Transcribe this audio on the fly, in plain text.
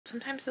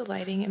Sometimes the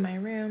lighting in my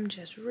room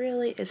just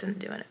really isn't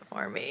doing it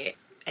for me.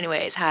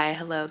 Anyways, hi,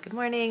 hello, good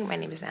morning. My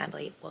name is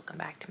Natalie. Welcome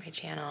back to my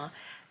channel.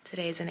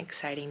 Today is an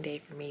exciting day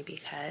for me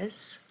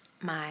because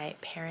my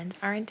parents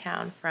are in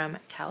town from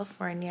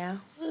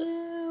California.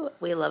 Woo!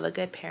 We love a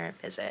good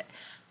parent visit.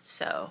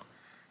 So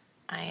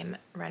I'm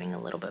running a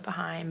little bit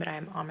behind, but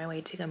I'm on my way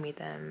to go meet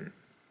them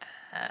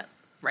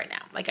right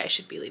now. Like, I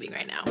should be leaving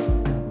right now.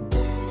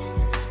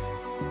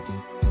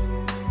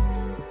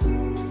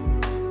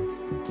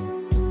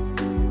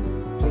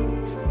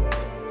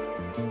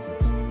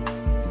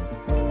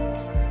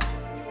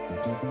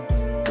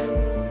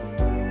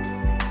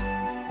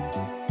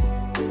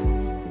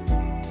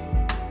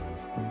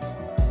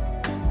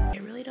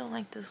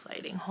 This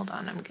lighting, hold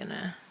on, I'm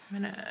gonna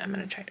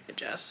try to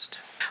adjust.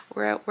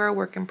 We're a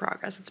work in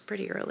progress. It's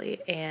pretty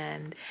early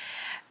and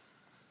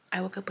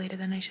I woke up later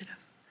than I should have.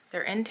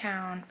 They're in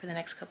town for the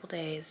next couple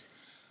days.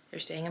 They're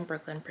staying in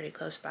Brooklyn, pretty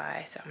close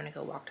by, so I'm gonna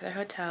go walk to their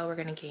hotel. We're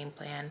gonna game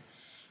plan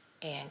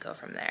and go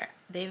from there.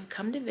 They've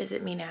come to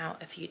visit me now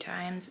a few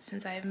times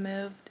since I've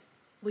moved,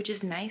 which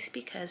is nice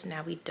because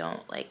now we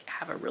don't like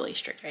have a really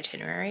strict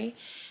itinerary.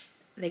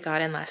 They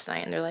got in last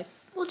night and they're like,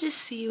 we'll just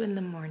see you in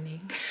the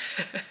morning.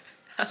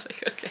 I was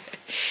like, okay.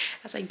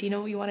 I was like, do you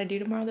know what you want to do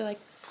tomorrow? They're like,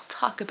 we'll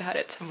talk about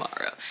it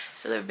tomorrow.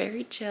 So they're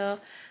very chill.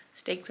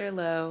 Stakes are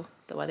low.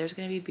 The weather's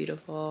going to be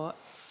beautiful.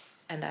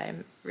 And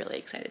I'm really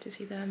excited to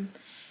see them.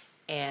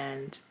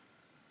 And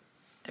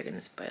they're going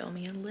to spoil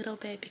me a little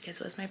bit because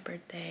it was my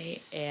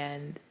birthday.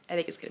 And I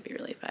think it's going to be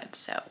really fun.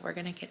 So we're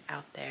going to get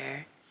out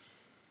there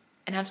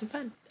and have some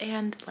fun.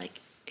 And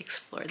like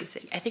explore the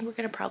city. I think we're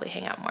going to probably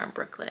hang out more in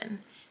Brooklyn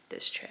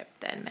this trip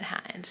than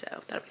Manhattan.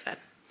 So that'll be fun.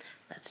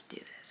 Let's do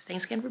this.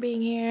 Thanks again for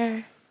being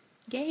here.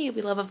 Yay,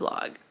 we love a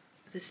vlog.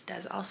 This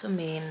does also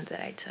mean that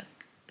I took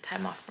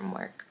time off from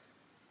work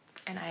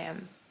and I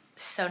am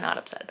so not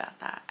upset about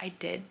that. I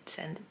did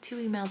send 2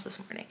 emails this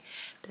morning,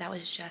 but that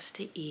was just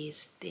to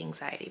ease the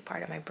anxiety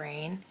part of my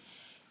brain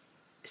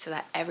so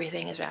that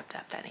everything is wrapped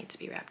up that needs to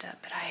be wrapped up.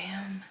 But I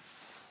am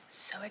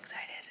so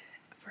excited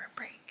for a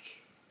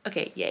break.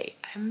 Okay, yay.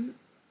 I'm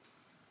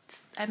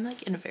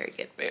like in a very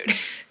good mood.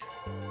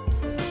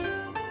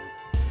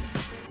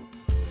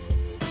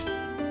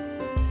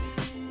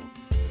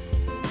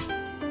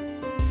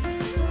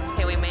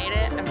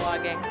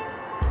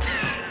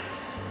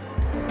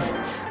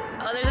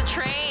 Oh, there's a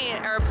train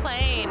or a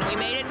plane. We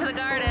made it to the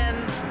gardens.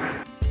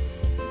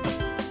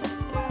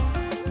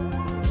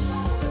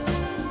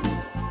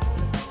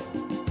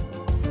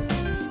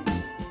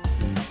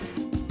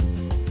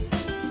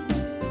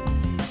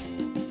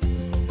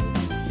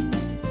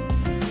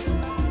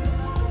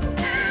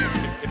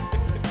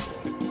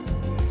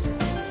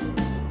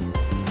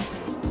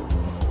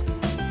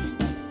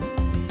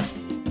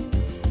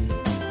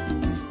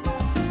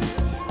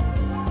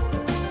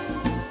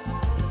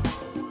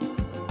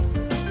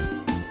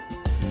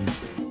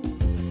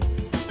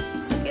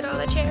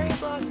 Cherry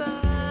blossoms.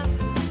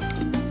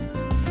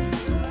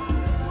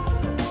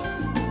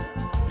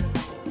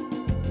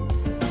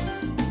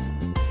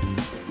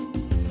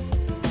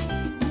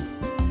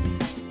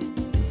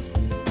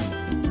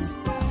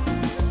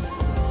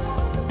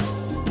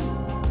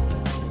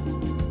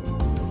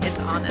 It's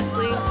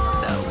honestly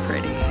so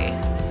pretty.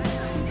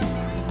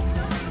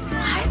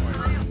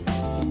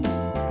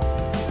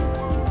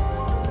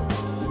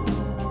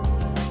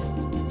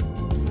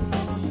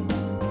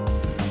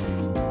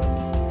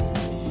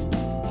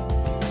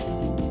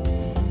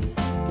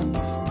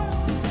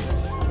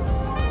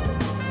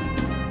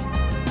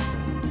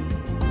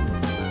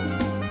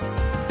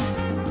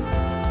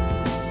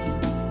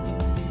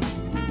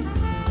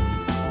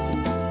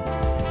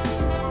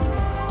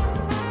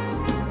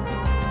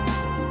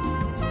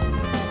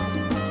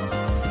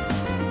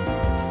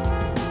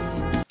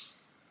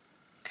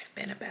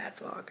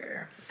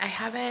 Vlogger. I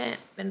haven't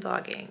been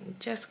vlogging,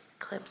 just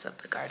clips of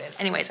the garden.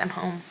 Anyways, I'm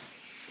home.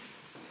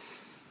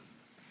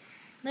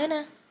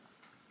 Luna.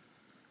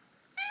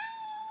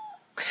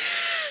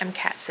 I'm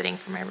cat sitting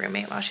for my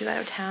roommate while she's out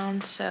of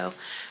town, so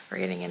we're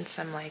getting in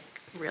some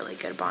like really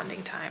good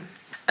bonding time.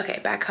 Okay,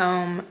 back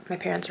home. My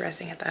parents are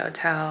resting at the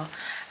hotel.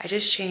 I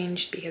just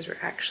changed because we're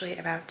actually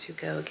about to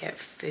go get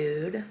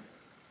food.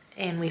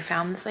 And we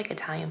found this like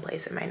Italian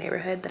place in my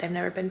neighborhood that I've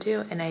never been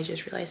to, and I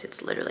just realized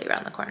it's literally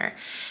around the corner.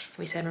 And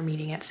we said we're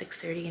meeting at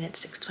 6:30 and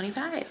it's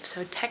 6:25,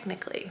 so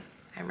technically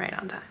I'm right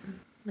on time.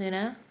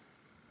 Luna?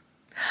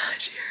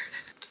 She heard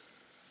it.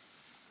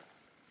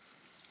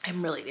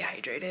 I'm really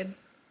dehydrated.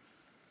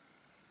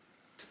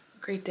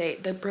 Great day.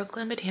 The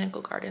Brooklyn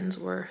Botanical Gardens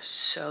were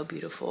so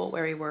beautiful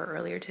where we were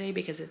earlier today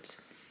because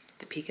it's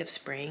the peak of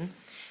spring,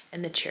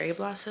 and the cherry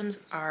blossoms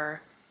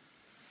are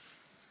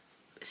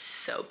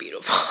so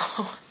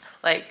beautiful.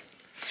 Like,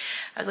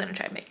 I was gonna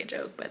try to make a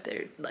joke, but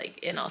they're like,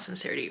 in all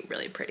sincerity,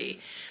 really pretty.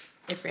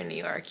 If you're in New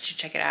York, you should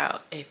check it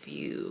out. If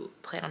you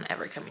plan on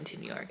ever coming to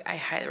New York, I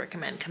highly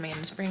recommend coming in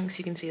the spring so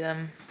you can see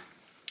them.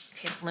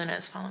 Okay, Luna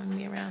is following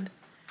me around.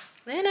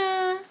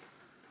 Luna!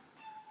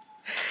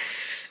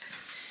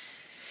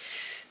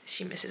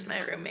 She misses my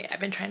roommate. I've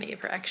been trying to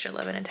give her extra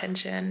love and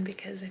attention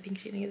because I think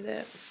she needs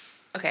it.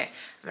 Okay,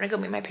 I'm gonna go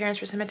meet my parents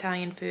for some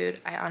Italian food.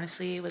 I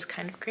honestly was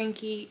kind of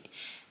cranky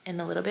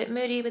and a little bit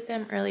moody with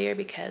them earlier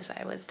because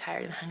I was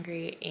tired and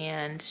hungry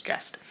and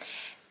stressed.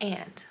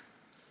 And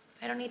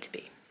I don't need to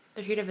be.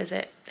 They're here to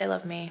visit. They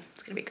love me.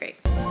 It's gonna be great.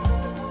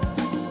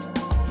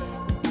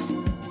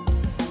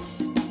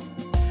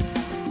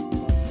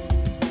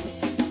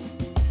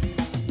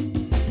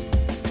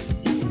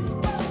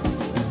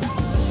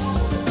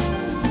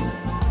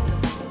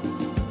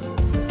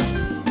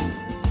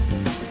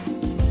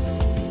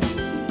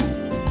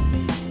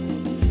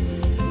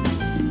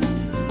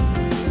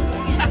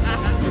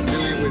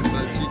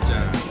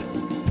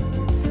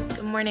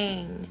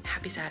 Morning,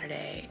 happy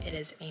Saturday. It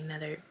is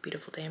another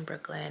beautiful day in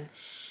Brooklyn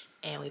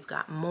and we've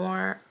got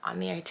more on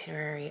the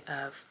itinerary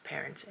of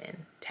parents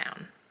in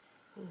town.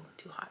 Ooh,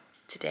 too hot.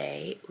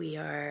 Today we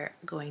are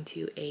going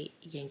to a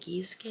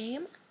Yankees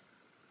game.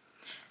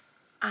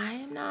 I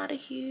am not a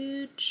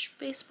huge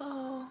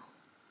baseball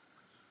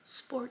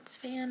sports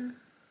fan,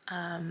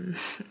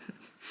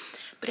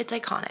 but it's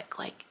iconic,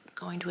 like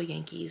going to a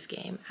Yankees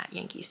game at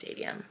Yankee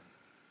Stadium.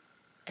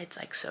 It's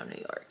like so New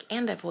York,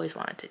 and I've always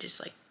wanted to just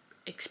like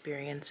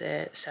experience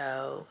it,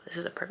 so this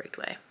is a perfect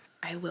way.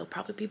 I will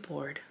probably be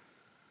bored,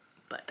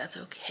 but that's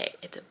okay.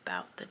 It's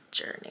about the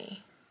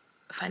journey.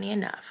 Funny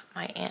enough,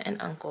 my aunt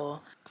and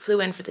uncle flew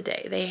in for the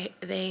day.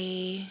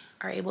 They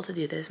are able to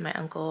do this. My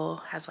uncle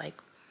has like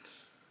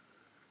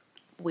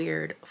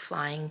weird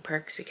flying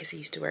perks because he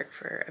used to work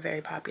for a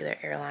very popular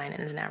airline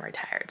and is now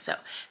retired. So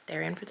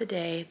they're in for the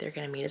day. They're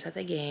gonna meet us at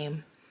the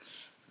game.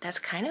 That's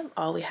kind of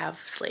all we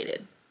have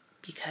slated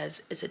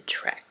because it's a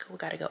trek. We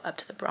gotta go up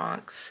to the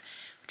Bronx,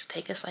 which will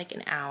take us like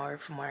an hour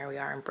from where we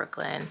are in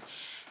Brooklyn,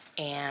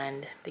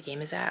 and the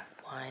game is at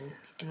 1,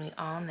 and we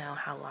all know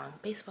how long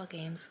baseball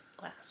games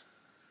last.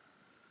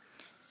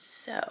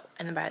 So,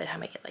 and then by the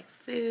time I get like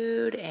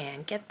food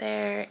and get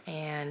there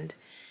and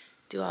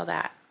do all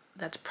that,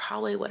 that's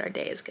probably what our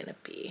day is gonna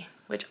be,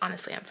 which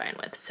honestly I'm fine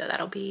with. So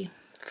that'll be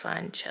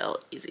fun,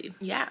 chill, easy.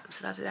 Yeah,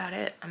 so that's about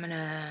it. I'm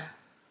gonna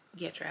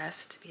get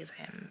dressed because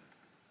I am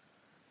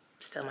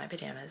still in my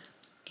pajamas,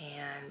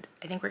 and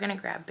I think we're gonna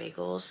grab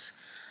bagels.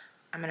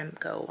 I'm gonna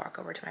go walk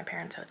over to my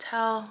parents'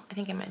 hotel. I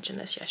think I mentioned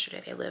this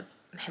yesterday.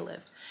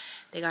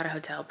 They got a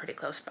hotel pretty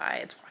close by.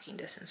 It's walking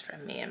distance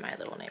from me and my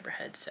little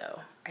neighborhood.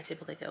 So I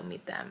typically go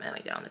meet them and then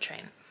we get on the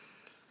train.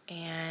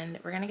 And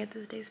we're gonna get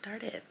this day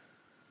started.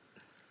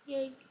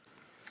 Yay.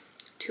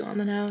 2 on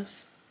the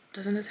nose.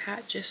 Doesn't this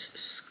hat just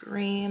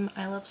scream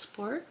I love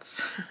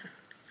sports?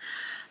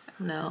 I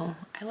don't know.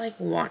 I like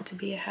want to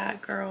be a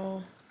hat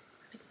girl.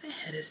 I think my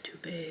head is too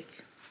big.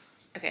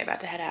 Okay, about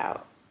to head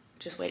out.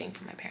 Just waiting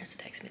for my parents to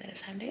text me that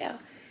it's time to go.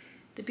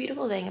 The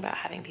beautiful thing about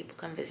having people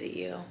come visit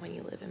you when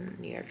you live in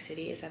New York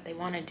City is that they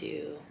want to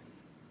do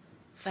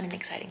fun and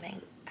exciting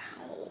things.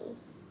 Ow,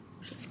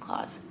 she has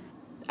claws.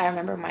 I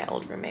remember my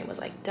old roommate was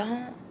like,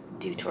 don't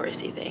do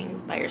touristy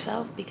things by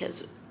yourself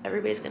because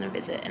everybody's gonna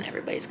visit and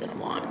everybody's gonna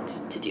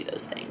want to do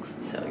those things.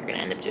 So you're gonna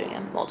end up doing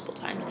them multiple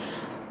times.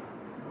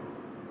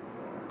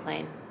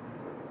 Plane.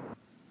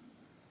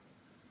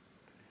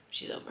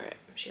 She's over it.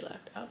 She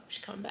left. Oh,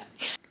 she's coming back.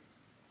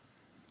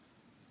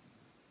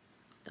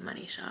 The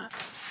money shot.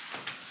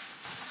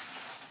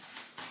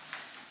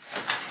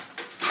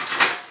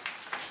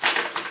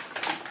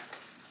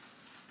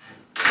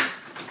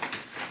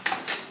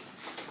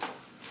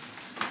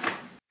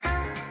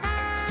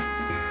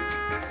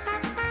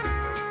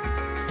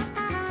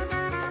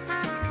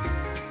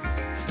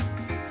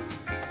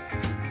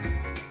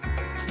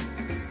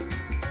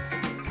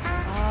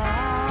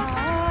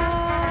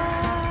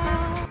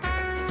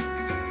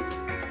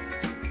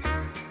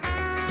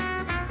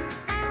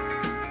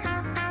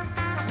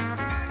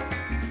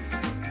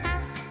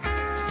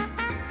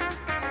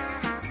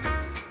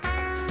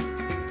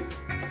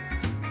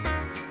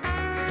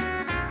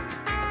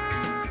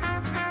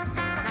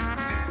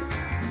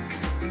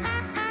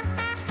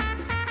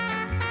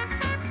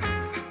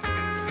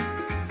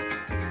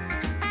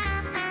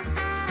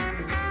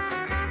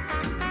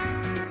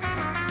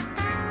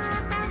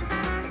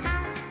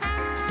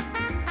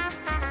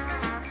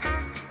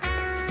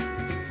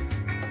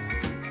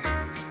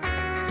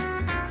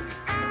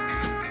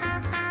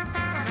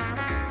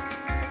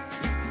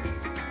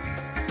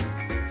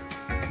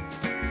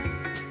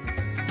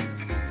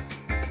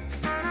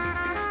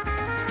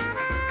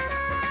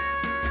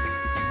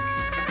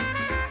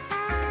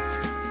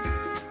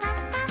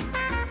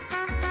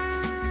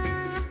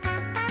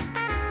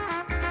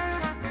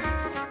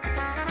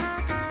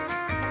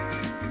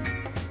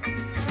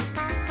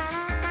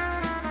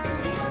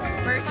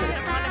 First they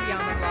didn't want to be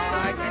on the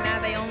vlog, and now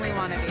they only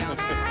want to be on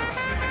the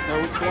vlog. No,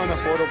 we just want to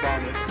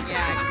photobomb it.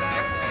 Yeah,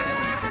 exactly.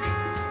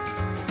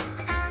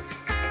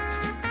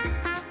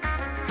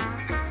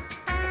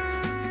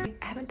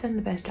 I haven't done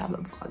the best job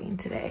of vlogging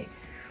today.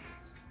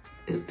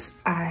 Oops.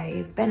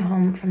 I've been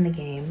home from the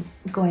game,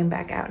 going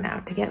back out now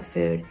to get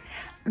food.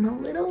 I'm a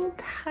little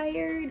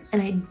tired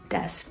and I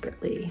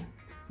desperately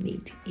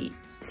need to eat.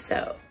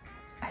 So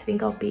I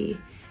think I'll be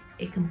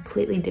a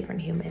completely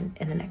different human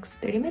in the next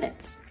 30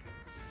 minutes.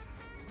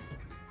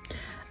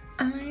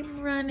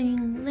 I'm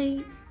running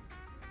late.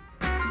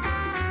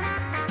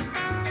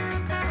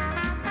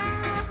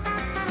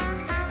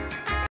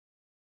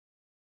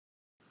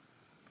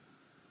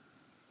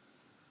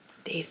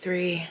 Day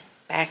 3,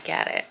 back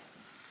at it.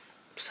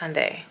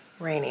 Sunday,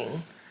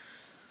 raining.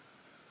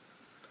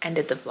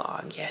 Ended the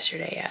vlog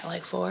yesterday at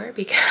like 4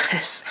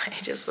 because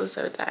I just was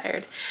so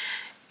tired.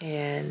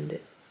 And,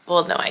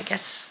 well, no, I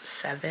guess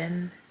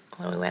 7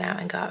 when we went out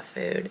and got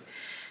food.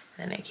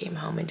 Then I came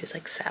home and just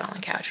like sat on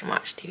the couch and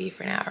watched TV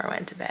for an hour,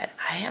 went to bed.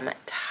 I am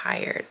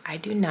tired. I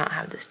do not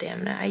have the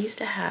stamina I used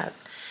to have.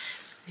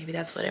 Maybe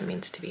that's what it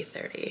means to be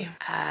 30.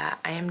 I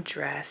am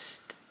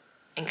dressed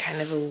in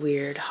kind of a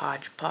weird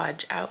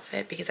hodgepodge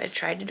outfit because I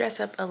tried to dress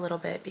up a little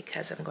bit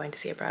because I'm going to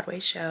see a Broadway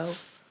show.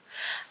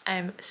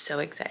 I'm so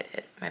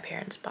excited. My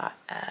parents bought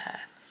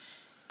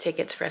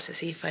tickets for us to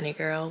see Funny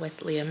Girl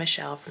with Leah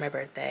Michelle for my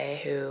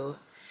birthday, who,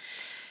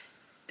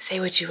 say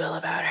what you will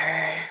about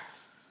her,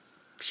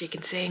 she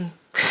can sing.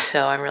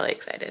 So I'm really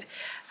excited.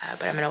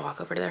 But I'm gonna walk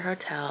over to their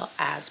hotel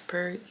as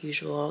per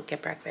usual,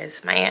 get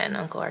breakfast. My aunt and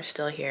uncle are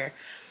still here.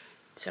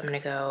 So I'm gonna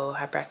go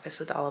have breakfast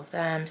with all of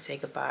them, say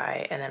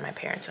goodbye, and then my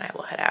parents and I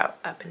will head out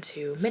up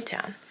into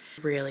Midtown.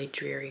 Really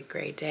dreary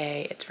gray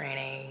day, it's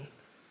raining.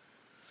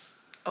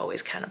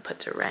 Always kind of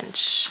puts a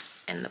wrench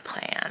in the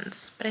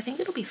plans, but I think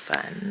it'll be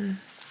fun.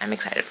 I'm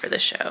excited for the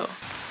show.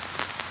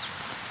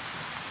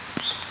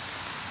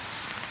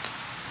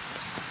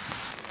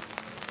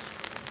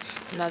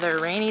 Another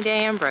rainy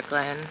day in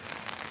Brooklyn.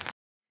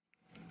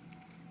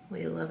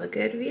 We love a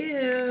good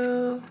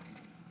view.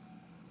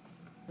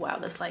 Wow,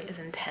 this light is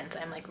intense.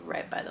 I'm like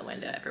right by the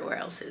window. Everywhere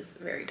else is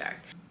very dark.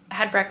 I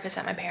had breakfast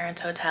at my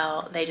parents'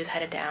 hotel. They just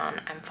headed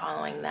down. I'm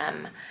following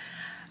them.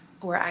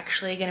 We're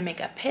actually gonna make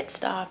a pit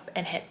stop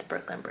and hit the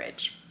Brooklyn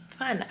Bridge.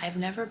 Fun, I've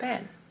never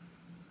been.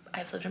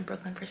 I've lived in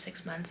Brooklyn for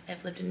 6 months.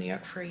 I've lived in New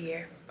York for a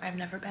year. I've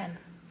never been.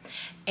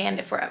 And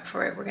if we're up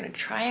for it, we're gonna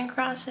try and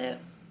cross it.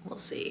 We'll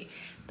see.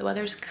 The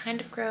weather's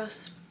kind of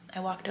gross. I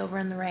walked over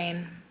in the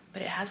rain,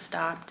 but it has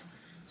stopped.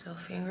 So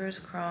fingers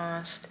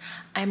crossed.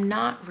 I'm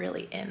not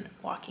really in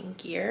walking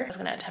gear. I was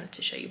gonna attempt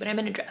to show you, but I'm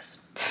in a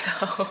dress.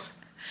 So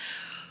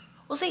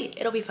we'll see,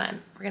 it'll be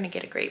fun. We're gonna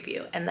get a great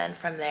view. And then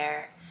from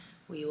there,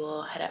 we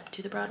will head up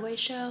to the Broadway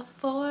show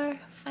for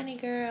Funny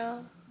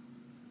Girl.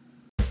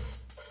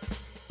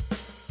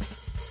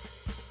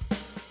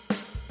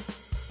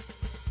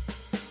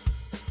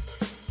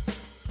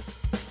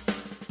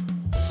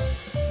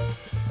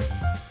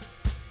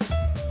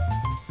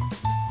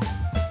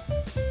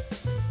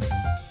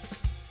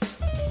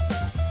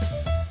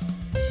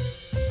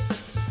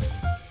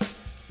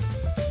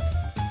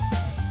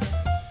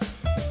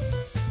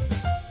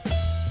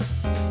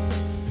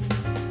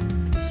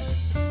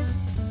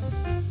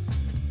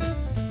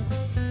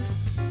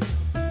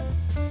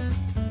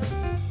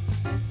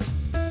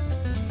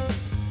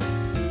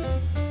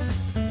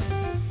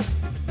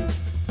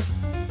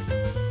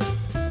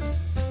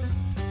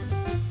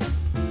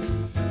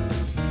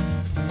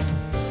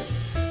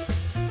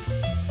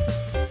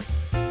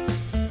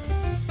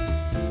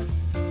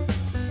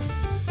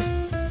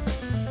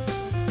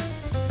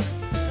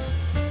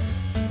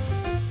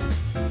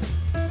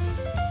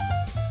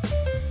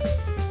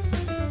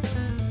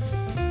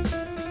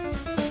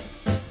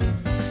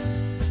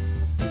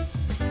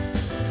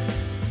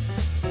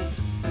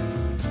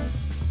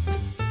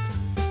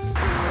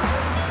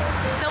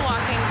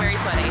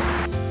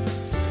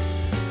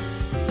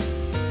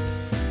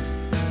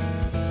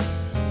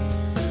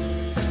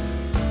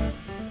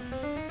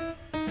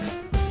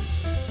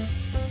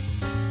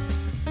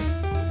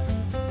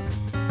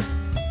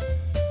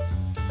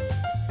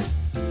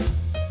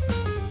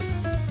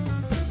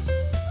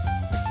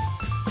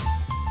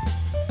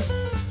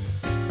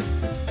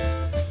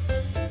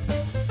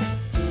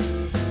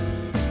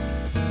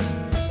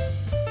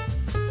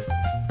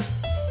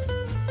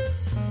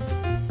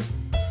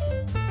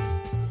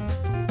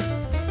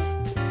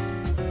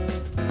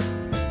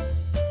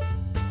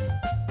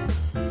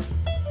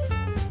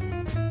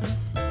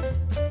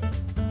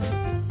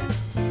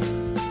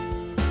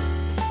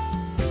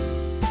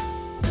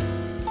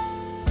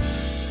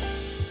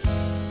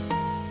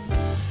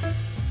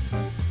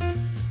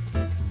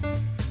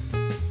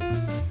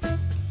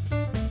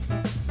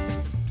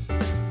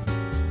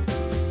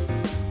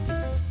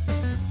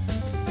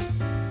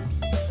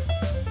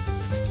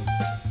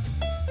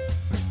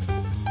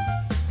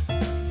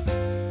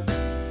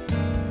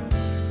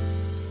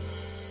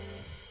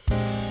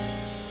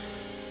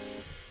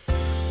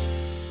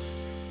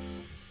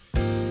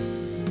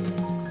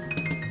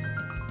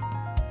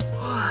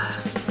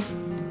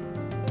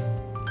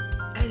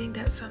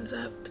 Sums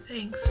up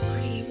things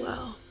pretty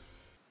well.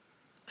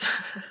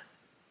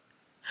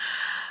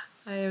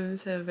 I am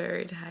so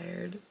very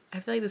tired. I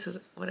feel like this is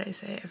what I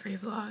say every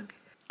vlog.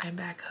 I'm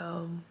back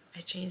home. I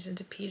changed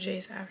into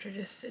PJs after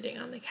just sitting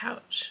on the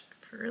couch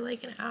for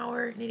like an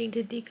hour needing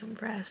to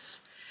decompress.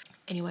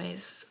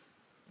 Anyways,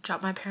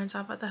 dropped my parents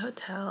off at the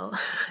hotel.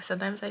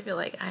 Sometimes I feel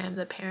like I am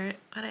the parent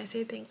when I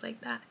say things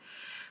like that.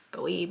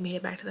 But we made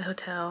it back to the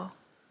hotel,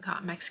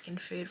 got Mexican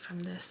food from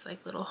this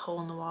like little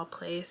hole in the wall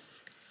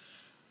place,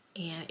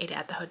 and ate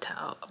at the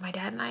hotel. My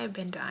dad and I have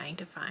been dying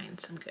to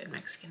find some good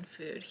Mexican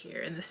food here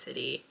in the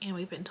city, and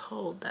we've been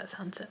told that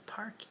Sunset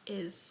Park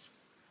is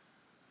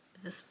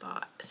the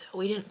spot. So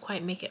we didn't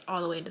quite make it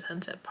all the way to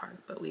Sunset Park,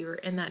 but we were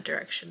in that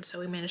direction, so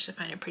we managed to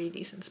find a pretty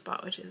decent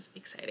spot, which is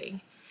exciting.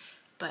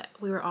 But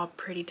we were all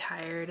pretty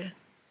tired.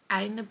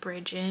 Adding the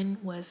bridge in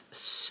was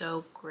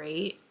so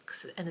great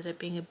because it ended up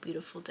being a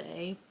beautiful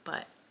day,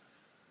 but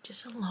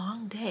just a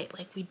long day.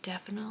 Like, we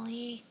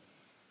definitely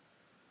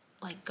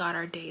like got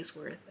our day's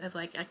worth of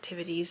like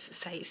activities,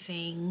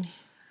 sightseeing,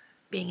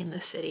 being in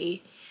the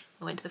city.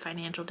 We went to the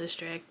financial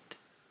district.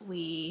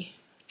 We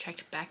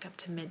trekked back up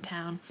to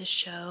Midtown. The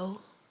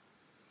show,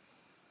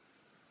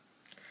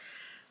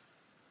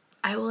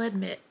 I will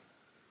admit,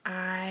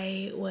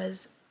 I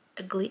was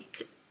a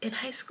Gleek in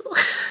high school.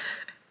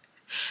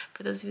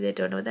 For those of you that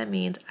don't know what that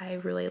means, I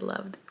really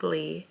loved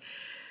Glee.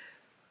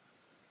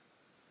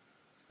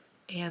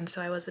 And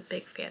so I was a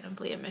big fan of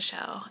Leah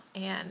Michelle.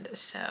 And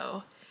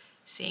so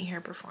seeing her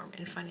perform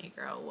in Funny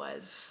Girl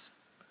was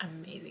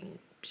amazing.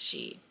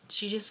 She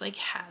just like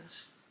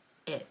has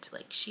it.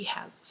 Like, she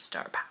has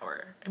star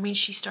power. I mean,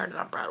 she started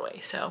on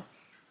Broadway, so,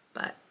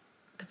 but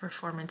the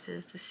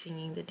performances, the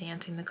singing, the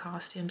dancing, the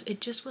costumes,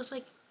 it just was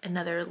like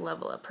another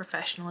level of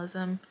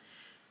professionalism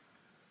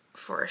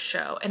for a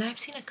show. And I've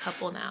seen a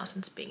couple now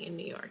since being in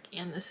New York,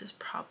 and this is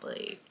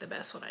probably the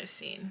best one I've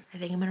seen. I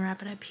think I'm gonna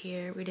wrap it up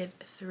here. We did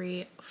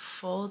 3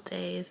 full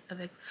days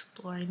of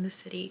exploring the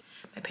city.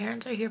 My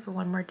parents are here for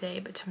one more day,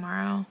 but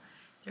tomorrow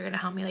they're gonna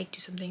help me like do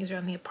some things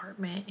around the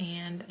apartment,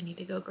 and I need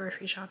to go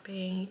grocery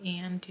shopping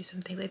and do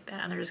some things like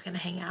that, and they're just gonna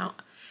hang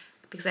out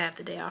because I have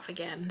the day off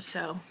again.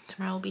 So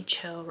tomorrow will be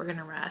chill, we're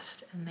gonna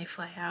rest, and they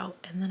fly out,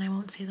 and then I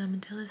won't see them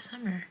until this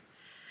summer,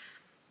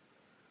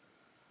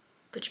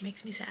 which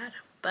makes me sad,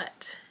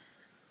 but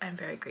I'm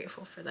very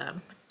grateful for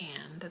them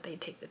and that they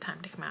take the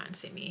time to come out and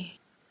see me.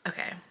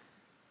 Okay,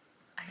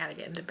 I gotta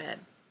get into bed.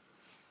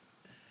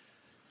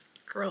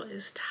 Girl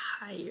is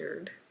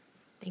tired.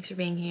 Thanks for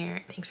being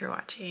here. Thanks for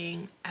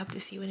watching. I hope to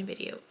see you in a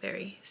video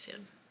very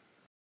soon.